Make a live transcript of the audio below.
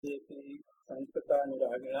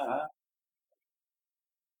संस्कृतानुरागिणः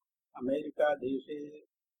अमेरिकादेशे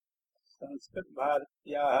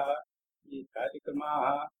संस्कृतभारत्याः ये कार्यक्रमाः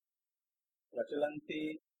प्रचलन्ति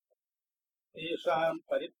तेषां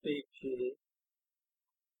परिप्रेक्ष्ये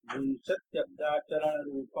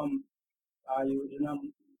विंशत्यब्दाचरणरूपम् आयोजनं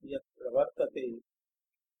यत् प्रवर्तते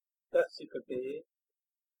तस्य कृते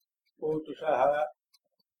कोटिशः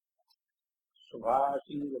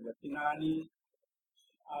शुभाशीर्वचनानि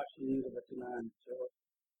आशीर्वचनानि च।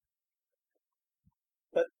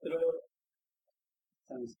 तत्र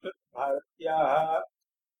संस्कृतभारत्याः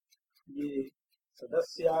ये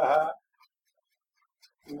सदस्याः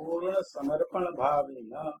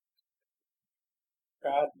पूर्णसमर्पणभावेन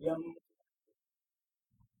कार्यं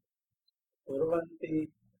कुर्वन्ति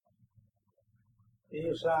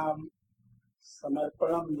तेषां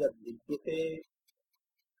समर्पणं यद् विद्यते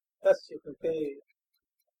तस्य कृते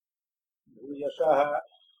भूयशः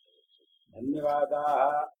धन्यवादाः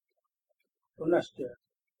पुनश्च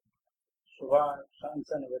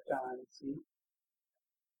शुभाशंसनवचांसि।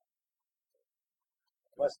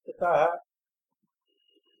 वस्तुतः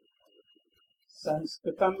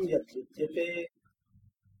संस्कृतं यद् विद्यते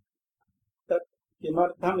तत्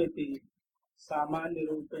किमर्थमिति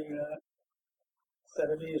सामान्यरूपेण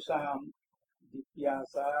सर्वेषां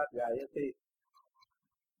जिज्ञासा जायते।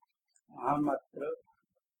 अहमत्र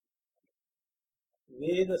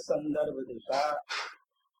वेदसन्दर्भदिशा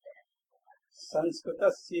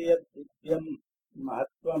संस्कृतस्य यद् दिव्यं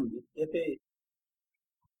महत्त्वं विद्यते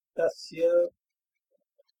तस्य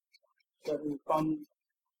स्वरूपं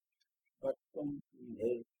वक्तुं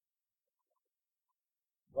ईहे।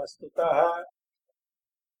 वस्तुतः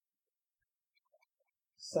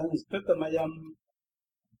संस्कृतमयं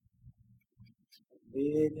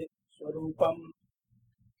वेद स्वरूपं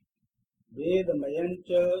वेदमयं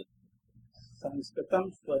च संस्कृतं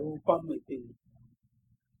स्वरूपम् इति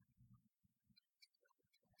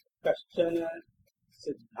कश्चन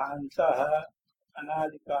सिद्धान्तः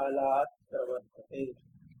अनादिकालात् प्रवर्तते।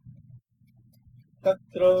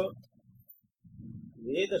 तत्र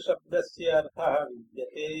वेदशब्दस्य अर्थः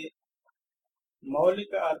विद्यते।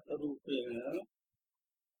 मौलिक अर्थरूपेण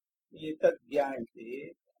एतद् ज्ञायते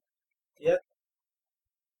यत्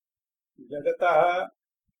जगतः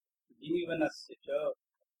जीवनस्य च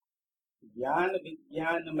ज्ञान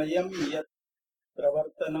विज्ञानमयं यत्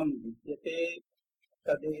प्रवर्तनं विद्यते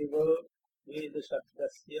तदेव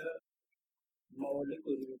वेदशब्दस्य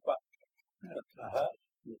मौलिकरूपः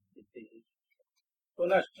विद्यते।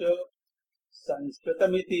 पुनश्च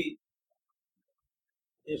संस्कृतमिति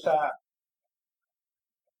एषा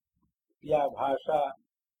या भाषा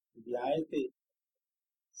ज्ञायते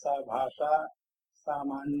सा भाषा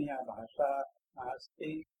सामान्या भाषा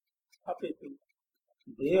नास्ति, अपितु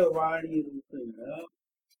देववाणी रूपेण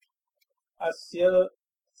अस्य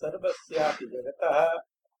सर्वस्यापि जगतः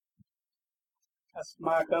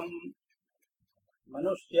अस्माकं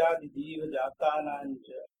मनुष्यादिजीवजातानां च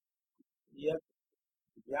यत्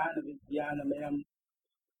ज्ञानविज्ञानमयं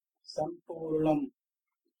सम्पूर्णं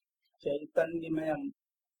चैतन्यमयं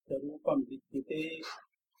स्वरूपं विद्यते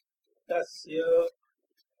तस्य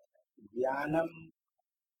ज्ञानं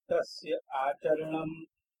तस्य आचरणं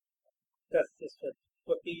तस्य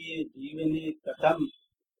स्वकीये जीवने कथं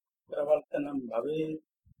प्रवर्तनं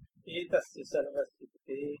भवेत् एतस्य सर्वस्य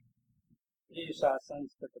कृते एषा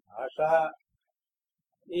संस्कृतभाषा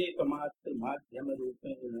एकमात्र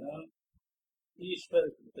माध्यमरूपेण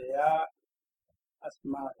ईश्वरकृपया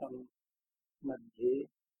अस्माकं मध्ये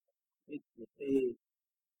विद्यते।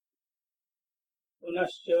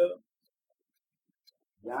 पुनश्च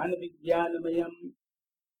ज्ञानविज्ञानमयं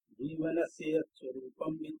जीवनस्य यत्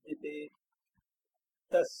स्वरूपं विद्यते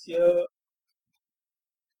तस्य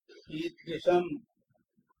कीदृशं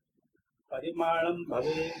परिमाणं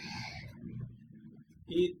भवेत्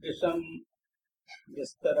कीदृशं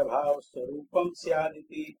विस्तरभावस्वरूपं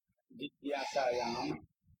स्यादिति जिज्ञासायां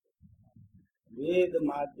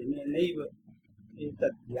वेदमाध्यमेनैव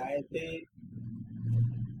एतद् ज्ञायते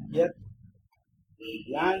यत्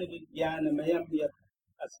ज्ञानविज्ञानमयं यत्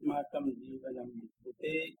अस्माकं जीवनं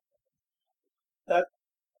विद्यते तत्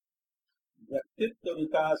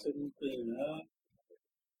व्यक्तित्वविकासरूपेण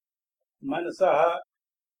मनसः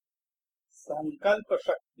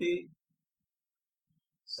संकल्पशक्ति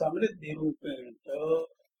समृद्धिरूपेण च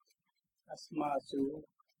अस्मासु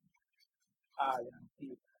आयाति।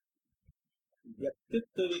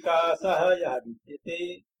 व्यक्तित्वविकासः यः विद्यते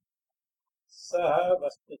सः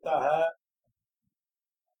वस्तुतः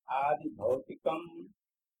आदिभौतिकम्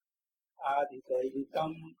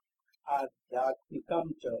आदिदैविकम् आध्यात्मिकं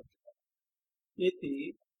च इति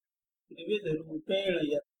त्रिविधरूपेण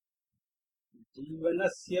यत्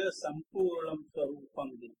जीवनस्य संपूर्णं स्वरूपं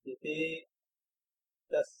विद्यते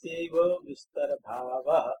तस्यैव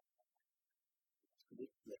विस्तरभावः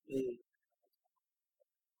विद्यते।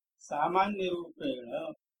 सामान्य रूपेण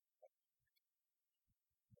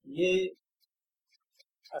ये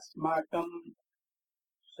अस्माकं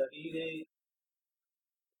शरीरे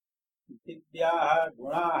विद्याः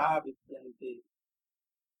गुणाः विद्यन्ते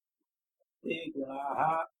ते गुणाः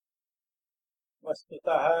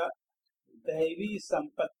वस्तुतः दैवी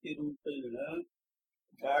संपत्ति रूपेण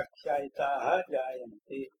व्याख्यायिताः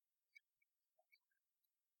जायन्ते।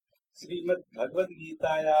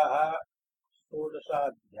 श्रीमद्भगवद्गीतायाः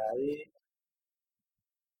 16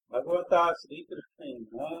 भगवता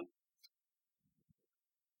श्रीकृष्णेन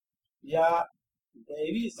या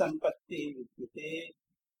दैवी संपत्ति विद्यते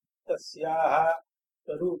तस्याः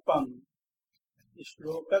स्वरूपं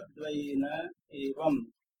श्लोकद्वयेन एवं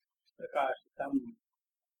प्रकाशितम्।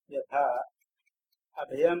 यथा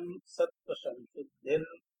अभयं सत्त्वसंशुद्धिर्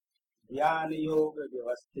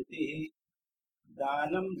ज्ञानयोगव्यवस्थितिः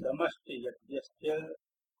दानं दमश्च यज्ञश्च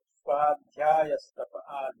स्वाध्यायस्तप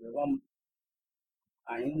आर्जवम्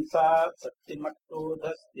अहिंसा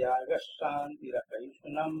सत्यमक्रोधस्त्यागः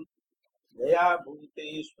शान्तिरपैशुनम् दया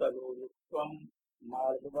भूतेष्वलो युक्त्वम्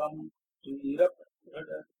मार्दवम्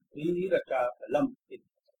ह्रीरचापलम्।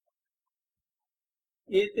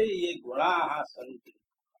 एते ये गुणाः सन्ति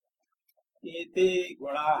एते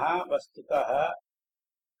गुणाः वस्तुतः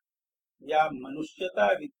या मनुष्यता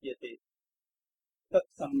विद्यते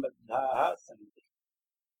तत्सम्बद्धाः सन्ति।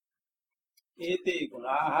 एते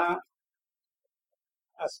गुणाः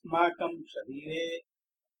अस्माकं शरीरे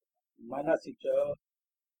मनसि च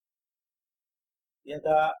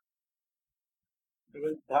यदा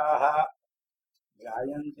विरुद्धाः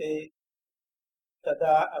जायन्ते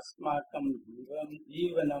तदा अस्माकं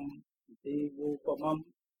जीवनं देवोपमं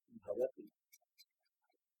भवति।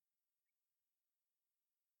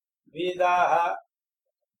 वेदाः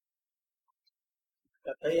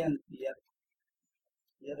कथयन्ति यत्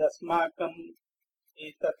यदस्माकं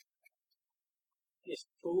एतत्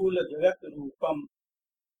स्थूल जगत् रूपं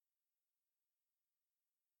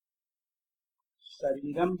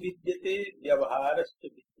शरीरं विद्यते व्यवहारश्च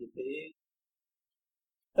विद्यते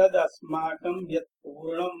तदस्माकं यत्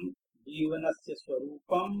पूर्णं जीवनस्य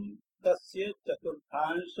स्वरूपं तस्य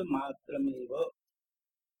चतुर्थांश मात्रमेव।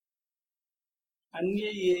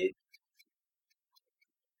 अन्ये ये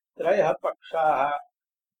त्रयः पक्षाः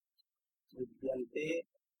विद्यन्ते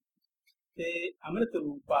ते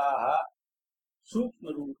अमृतरूपाः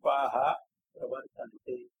सूक्ष्मरूपाः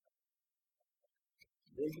प्रवर्तन्ते।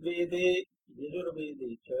 ऋग्वेदे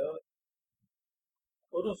यजुर्वेदे च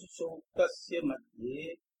पुरुषसूक्तस्य मध्ये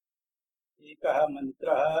एकः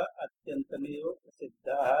मन्त्रः अत्यन्तमेव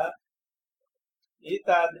प्रसिद्धः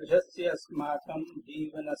एतादृशस्य अस्माकं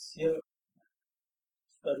जीवनस्य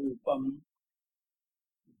स्वरूपं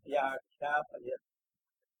व्याख्यापयत्।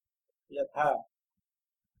 यथा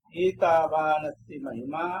एतावानस्य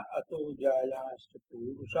महिमा अतो जायांश्च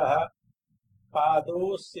पूरुषः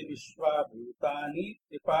पादोस्य विश्वा भूतानि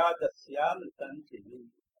त्रिपादस्यामृतन्ति।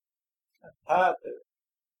 अर्थात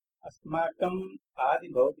अस्माकं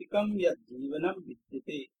आदिभौतिकं यत् जीवनं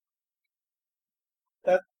विद्यते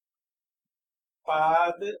तत्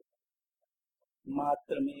पाद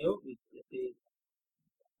मात्रमेव विद्यते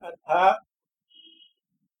अर्थात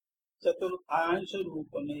चतुर्थांश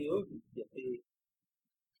रूपमेव विद्यते।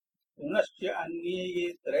 पुनश्च अन्ये ये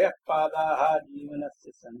त्रयः पादाः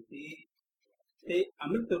जीवनस्य सन्ति ते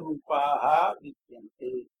अमृतरूपाः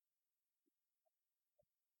विद्यन्ते।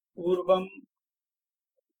 पूर्वं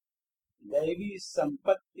दैवी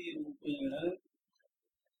संपत्ति रूपेण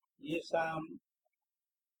येषां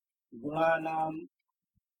गुणानां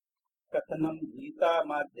कथनं गीता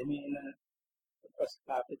माध्यमेन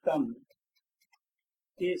प्रस्थापितं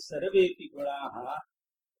ते सर्वेपि गुणाः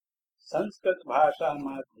संस्कृत भाषा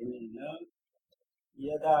माध्यमेन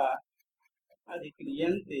यदा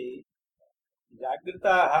अधिक्रियन्ते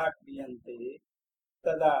जागृताः क्रियन्ते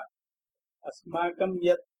तदा अस्माकं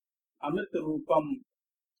यत् अमृतरूपं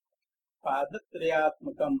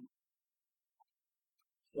पादत्रयात्मकं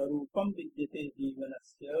स्वरूपं विद्यते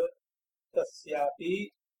जीवनस्य तस्यापि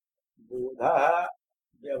बोधः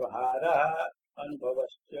व्यवहारः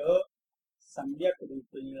अनुभवश्च सम्यक्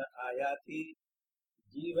रूपेण आयाति।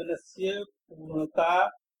 जीवनस्य पूर्णता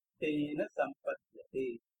तेन संपद्यते।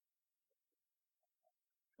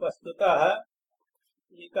 वस्तुतः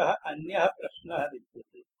एकः अन्यः प्रश्नः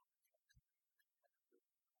विद्यते।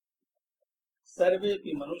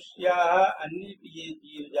 सर्वेपि मनुष्याः अन्येपि ये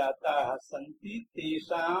जीवजाताः सन्ति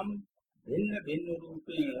तेषां भिन्न भिन्न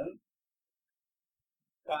रूपेण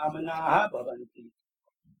कामनाः भवन्ति,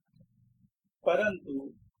 परन्तु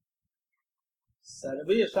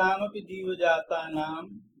सर्वेषामपि जीवजातानां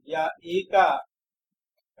या एका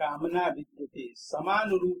कामना विद्यते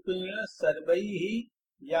समानुरूपेण सर्वैः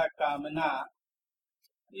या कामना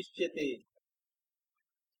इष्यते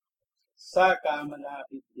सा कामना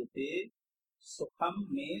विद्यते सुखम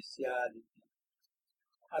मे स्यादिति।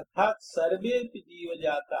 अर्थात सर्वेपि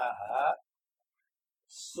जीवजाताः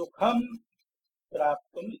सुखम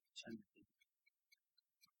प्राप्तुम् इच्छन्ति।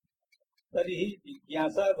 तर्हि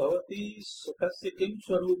जिज्ञासा भवति सुखस्य किं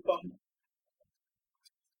स्वरूपम्?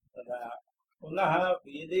 तदा पुनः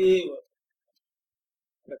वेदेव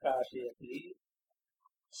प्रकाशयति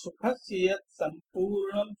सुखस्य यत्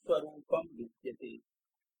सम्पूर्णं स्वरूपं विद्यते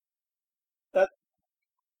तत्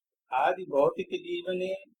आदि भौतिक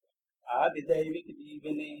जीवने, आदि दैविक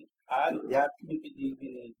जीवने, आध्यात्मिक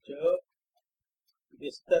जीवने च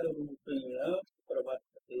विस्तर रूपेण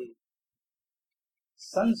प्रवर्तते।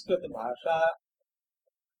 संस्कृत भाषा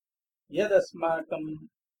यदस्माकं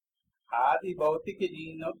आदि भौतिक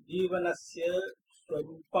जीवनस्य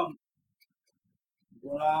स्वरूपं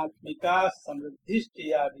गुणात्मिका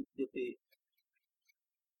समृद्धिष्टया विद्यते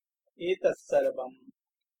एतत् सर्वं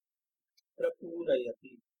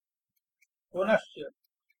प्रपूरयति। पुनश्च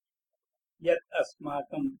यत्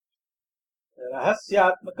अस्माकं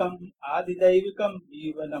रहस्यात्मकम् आदिदैविकं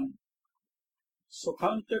जीवनं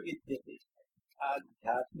सुखं च विद्यते,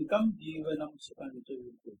 आध्यात्मिकं जीवनं सुखं च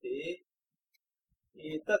विद्यते,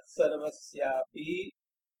 एतत् सर्वस्यापि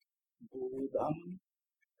बोधम्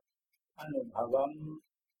अनुभवं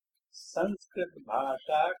संस्कृत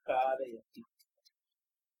भाषा कारयति।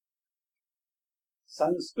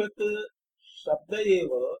 संस्कृत शब्द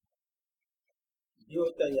एव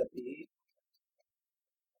द्योतयति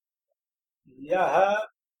यः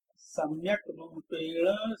सम्यक् रूपेण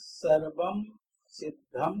सर्वं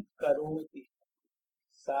सिद्धं करोति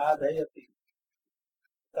साधयति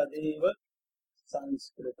तदेव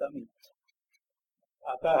संस्कृतमिति।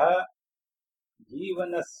 अतः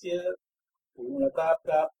जीवनस्य पूर्णता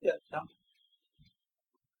प्राप्त्यर्थं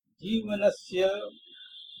जीवनस्य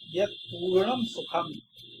यत् पूर्णं सुखं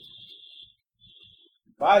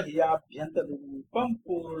बाह्याभ्यन्तररूपं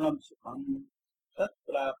पूर्णं सुखं तत्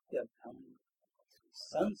प्राप्त्यर्थं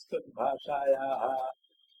संस्कृत भाषायाः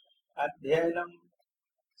अध्ययनं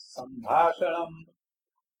संभाषणं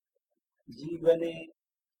जीवने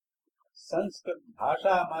संस्कृत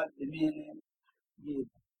भाषा माध्यमेन ये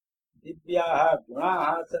दिव्याः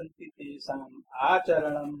गुणाः सन्ति तेषाम्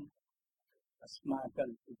आचरणम्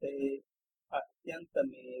अस्माकं कृते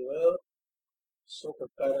अत्यन्तमेव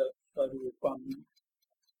सुखकर स्वरूपम्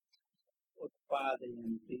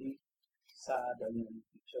उत्पादयन्ति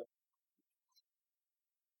साधयन्ति च।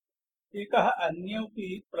 एकः अन्योऽपि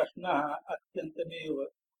प्रश्नः अत्यन्तमेव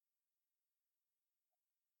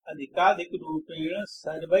अधिकाधिकरूपेण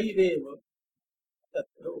सर्वैरेव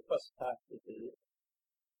तत्र उपस्थाप्यते।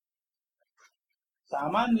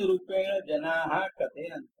 सामान्यरूपेण जनाः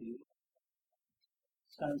कथयन्ति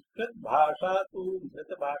संस्कृत भाषा तु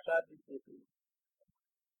मृत भाषा विद्यते,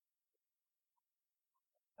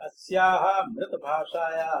 अस्याः मृत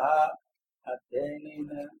भाषायाः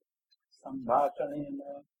अध्ययनेन सम्भाषणेन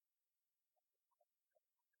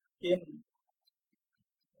किं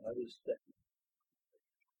भविष्यति?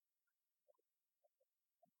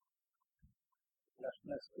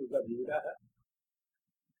 प्रश्नस्तु गभीरः,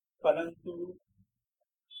 परन्तु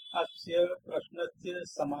अस्य प्रश्नस्य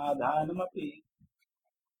समाधानमपि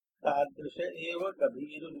तादृश एव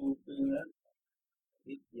गभीररूपेण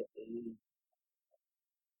विद्यते।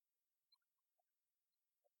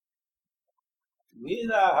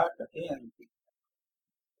 वेदाः कथयन्ति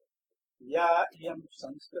या इयं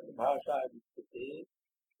संस्कृत भाषा विद्यते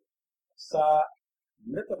सा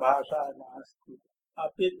मृत भाषा नास्ति,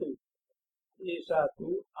 अपितु एषा तु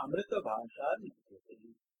अमृत भाषा विद्यते।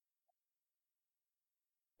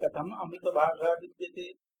 कथम् अमृत भाषा विद्यते?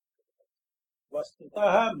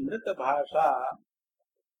 वस्तुतः मृत भाषा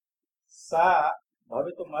सा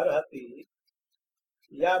भवितुमर्हति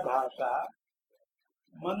या भाषा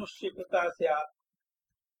मनुष्यकृता स्यात्,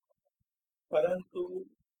 परन्तु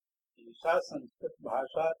एषा संस्कृत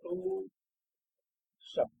भाषा तो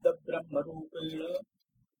शब्द ब्रह्म रूपेण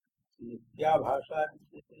नित्या भाषा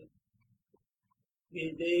विद्यते।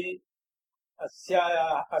 वेदे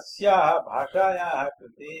अस्याः भाषायाः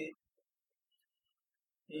कृते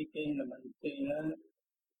एकेन मन्त्रेण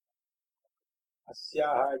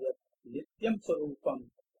अस्याः यत् नित्यं स्वरूपं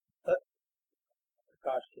तत्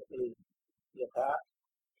प्रकाश्यते। यथा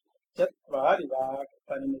चत्वारि वाक्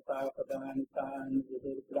परिमिता पदानि तानि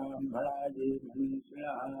विदुर्ब्राह्मणा ये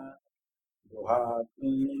मनीषिणः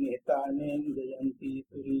गुहाग्नि निहितानेन्द्रियन्ति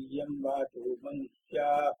तुरीयं वाचो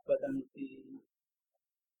मनुष्याः वदन्ति।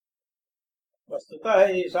 वस्तुतः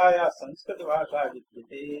एषा या संस्कृत भाषा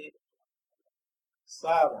विद्यते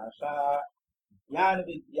सा भाषा ज्ञान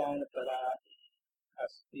विज्ञान परा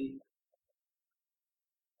अस्ति।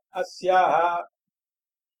 अस्याः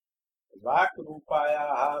वाक्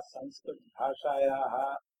रूपायाः संस्कृत भाषायाः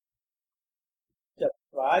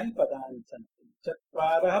चत्वारि पदानि सन्ति,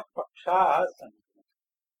 चत्वारः पक्षाः सन्ति।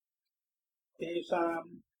 तेषां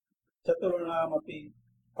चतुर्णामपि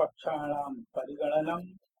पक्षाणां परिगणनं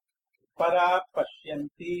परा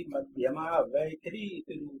पश्यन्ति मध्यमा वैखरी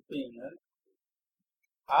इति रूपेण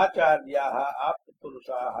आचार्याः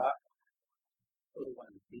आप्तपुरुषाः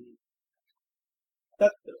कुर्वन्ति।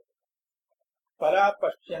 तत्र परा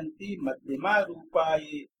पश्यन्ति मध्यमा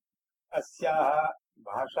रूपाये अस्याः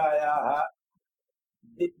भाषायाः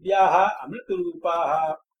दिव्याः अमृतरूपाः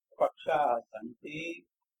पक्षाः सन्ति।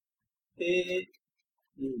 ते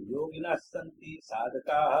ये योगिनः सन्ति,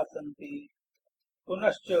 साधकाः सन्ति,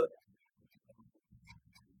 पुनश्च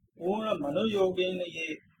पूर्ण मनोयोगेन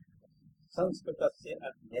ये संस्कृतस्य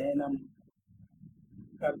अध्ययनं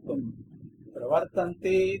कर्तुं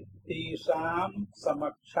प्रवर्तन्ते तेषां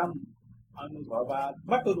समक्षम्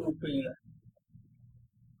अनुभवात्मक रूपेण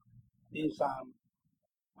तेषाम्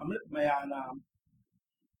अमृतमयानां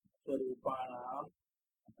स्वरूपाणां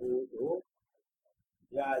बोधो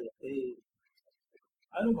जायते।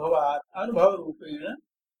 अनुभव रूपेण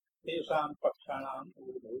तेषां पक्षाणां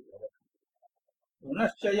बोधो भवति।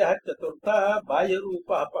 पुनश्च यः चतुर्थः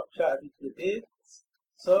बाह्यरूपः पक्षः विद्यते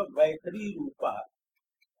स वैखरी रूपः।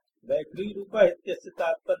 वैखरी रूपः इत्यस्य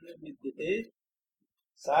तात्पर्यं विद्यते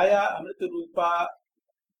सा या अमृत रूपा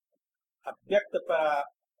अव्यक्तपरा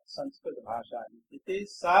संस्कृत भाषा विद्यते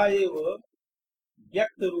सा एव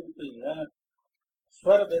व्यक्त रूपेण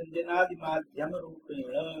स्वर व्यंजनादि माध्यम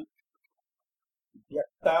रूपेण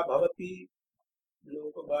व्यक्ता भवति,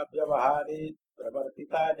 लोक व्यवहारे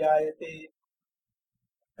प्रवर्तिता जायते।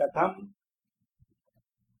 कथम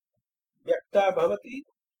व्यक्ता भवति?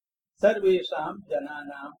 सर्वेषां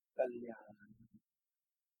जनानां कल्याणं,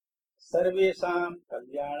 सर्वेषां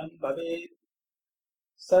कल्याणं भवेत्,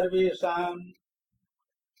 सर्वेषां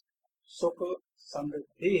सुख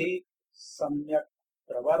समृद्धिः सम्यक्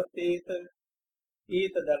प्रवर्तेत।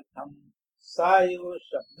 एतदर्थं सा एव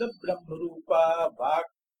शब्द ब्रह्मरूपा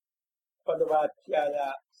वाक् पदवाच्याया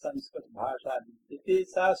संस्कृत भाषा विद्यते।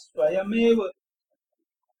 सा स्वयमेव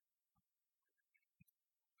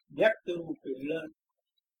व्यक्त रूपेण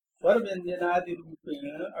स्वर व्यंजनादि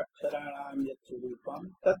रूपेण अक्षराणां यत् स्वरूपं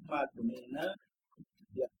तन्माध्यमेन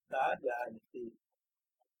व्यक्ता जायते।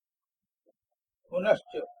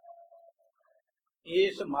 पुनश्च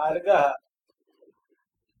एष मार्गः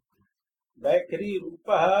वैखरी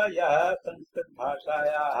रूपः यः संस्कृत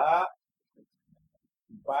भाषायाः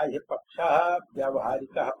बाह्य पक्षः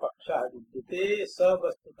व्यावहारिकः पक्षः विद्यते स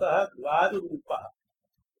वस्तुतः द्वार रूपः।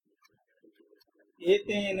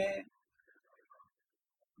 एतेन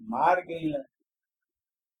मार्गेण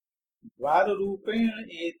द्वार रूपेण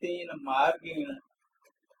एतेन मार्गेण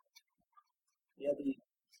यदि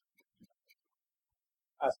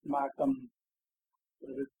अस्माकं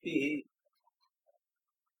प्रवृत्तिः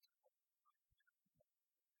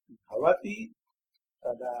भवति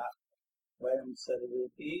तदा वयं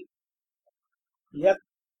सर्वेपि यत्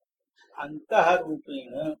अन्तः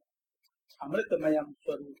रूपेण अमृतमयं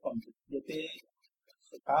स्वरूपं विद्यते,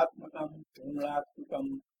 सुखात्मकं पूर्णात्मकं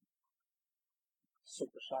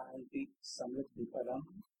सुख शांति समृद्धिपरं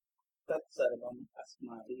तत्सर्वम्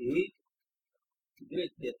अस्माभिः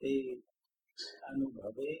गृह्यते,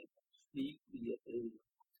 अनुभवे स्वीक्रियते।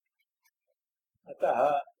 अतः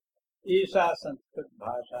एषा संस्कृत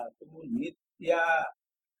भाषा तो नित्या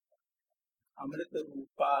अमृत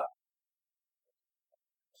रूपा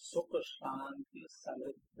सुख शांति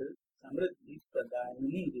समृद्धि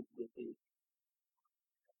प्रदायिनी विद्यते।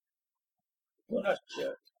 पुनश्च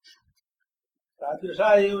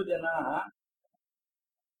तादृशा एव जनाः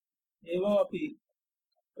एवमपि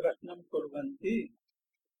प्रश्नं कुर्वन्ति,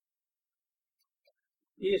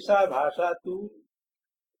 एषा भाषा तु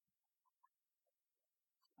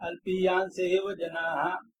अल्पीयांसे एव जनाः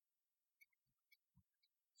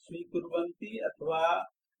स्वीकुर्वन्ति अथवा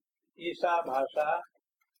एषा भाषा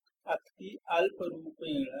अति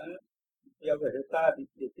अल्परूपेण व्यवहृता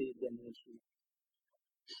विद्यते जनेषु।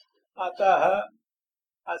 अतः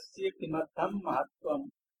अस्य किमर्थं महत्त्वं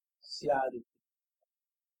स्यादिति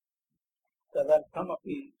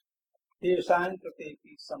तदर्थमपि तेषां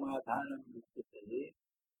कृतेपि समाधानं विद्यते।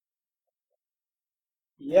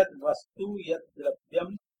 यद् वस्तु यद्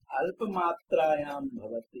द्रव्यम् अल्पमात्रायां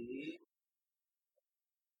भवति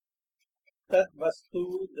तद्वस्तु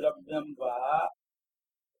द्रव्यं वा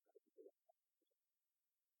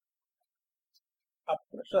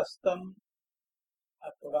अप्रशस्तम्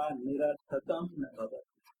अथवा निरर्थकं न भवति।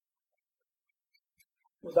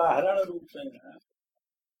 उदाहरण रूपेण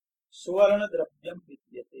सुवर्ण द्रव्यं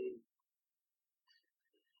विद्यते,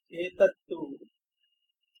 एतत्तु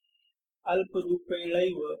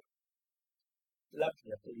अल्परूपेणैव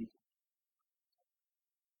लभ्यते।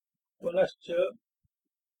 पुनश्च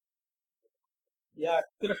या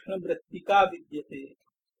कृष्णमृत्तिका विद्यते,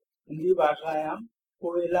 हिंदी भाषायां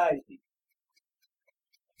कोयला इति,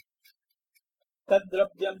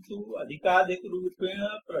 तद्द्रव्यं तु अधिकाधिक रूपेण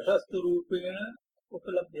प्रशस्त रूपेण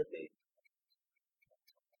उपलभ्यते,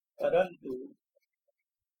 परंतु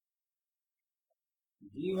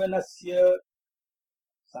जीवनस्य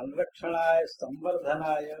संरक्षणाय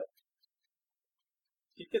संवर्धनाय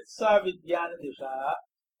चिकित्सा विज्ञान दिशा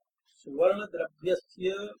सुवर्ण द्रव्यस्य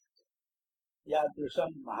यादृशं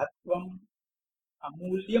महत्वम्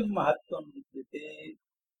अमूल्यं महत्वं विद्यते,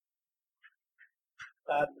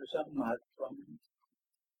 तादृशं महत्वं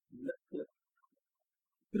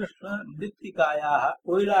कृष्ण मृत्तिकायाः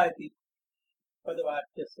कोयला इति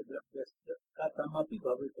पदवाच्यस्य द्रव्यस्य कथमपि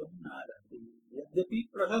भवितुं नार्हति। यद्यपि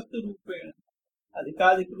प्रशस्त रूपेण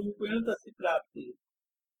अधिकाधिक रूपेण तस्य प्राप्तिः,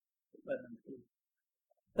 परन्तु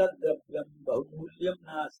तद्द्रव्यं बहुमूल्यं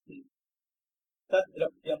नास्ति।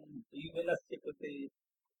 तद्द्रव्यं जीवनस्य कृते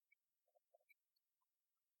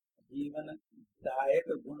जीवनदायक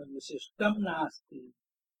गुणविशिष्टं नास्ति।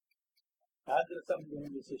 तादृशं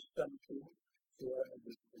गुणविशिष्टं तु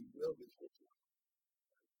सुवर्णद्रव्येन विद्यते।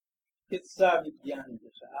 चिकित्सा विज्ञान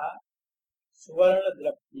दिशा सुवर्ण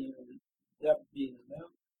द्रव्येन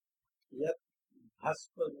यत्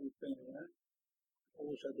भस्म रूपेण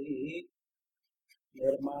औषधि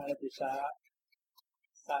निर्माण दिशा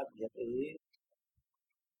साध्यते,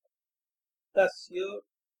 तस्य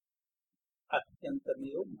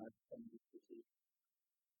अत्यन्तमेव महत्वं विद्यते।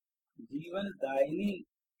 जीवनदायिनी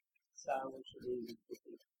सा औषधि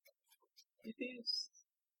विद्यते इति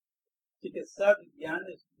चिकित्सा विज्ञान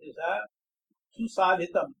दिशा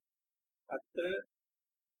सुसाधितम्। अत्र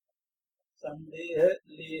संदेह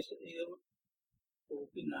लेश एव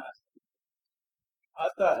कोऽपि नास्ति।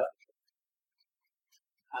 अतः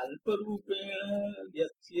अल्परूपेण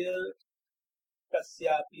यस्य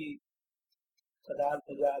कस्यापि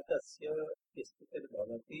पदार्थजातस्य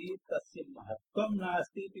स्थितिर्भवति तस्य महत्त्वं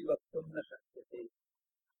नास्ति इति वक्तुं न शक्यते।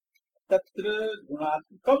 तत्र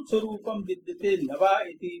गुणात्मकं स्वरूपं विद्यते न वा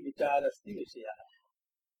इति विचारस्य विषयः।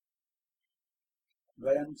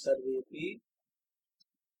 वयं सर्वेपि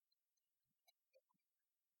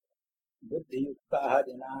बुद्धियुक्ताः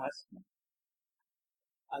जनाः स्मः,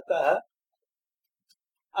 अतः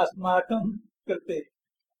अस्माकं कृते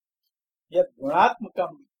यत्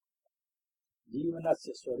गुणात्मकं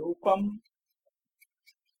जीवनस्य स्वरूपं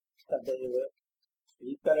तदेव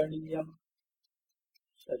स्वीकरणीयं,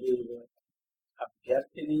 तदेव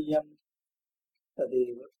अभ्यर्थनीयं,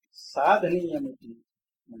 तदेव साधनीयमिति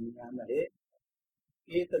मन्यामहे।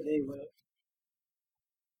 एतदेव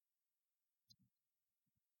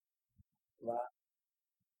वा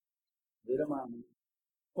विरमामि।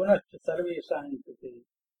 पुनश्च सर्वेषां कृते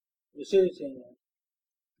विशेषेण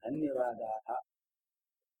धन्यवादाः।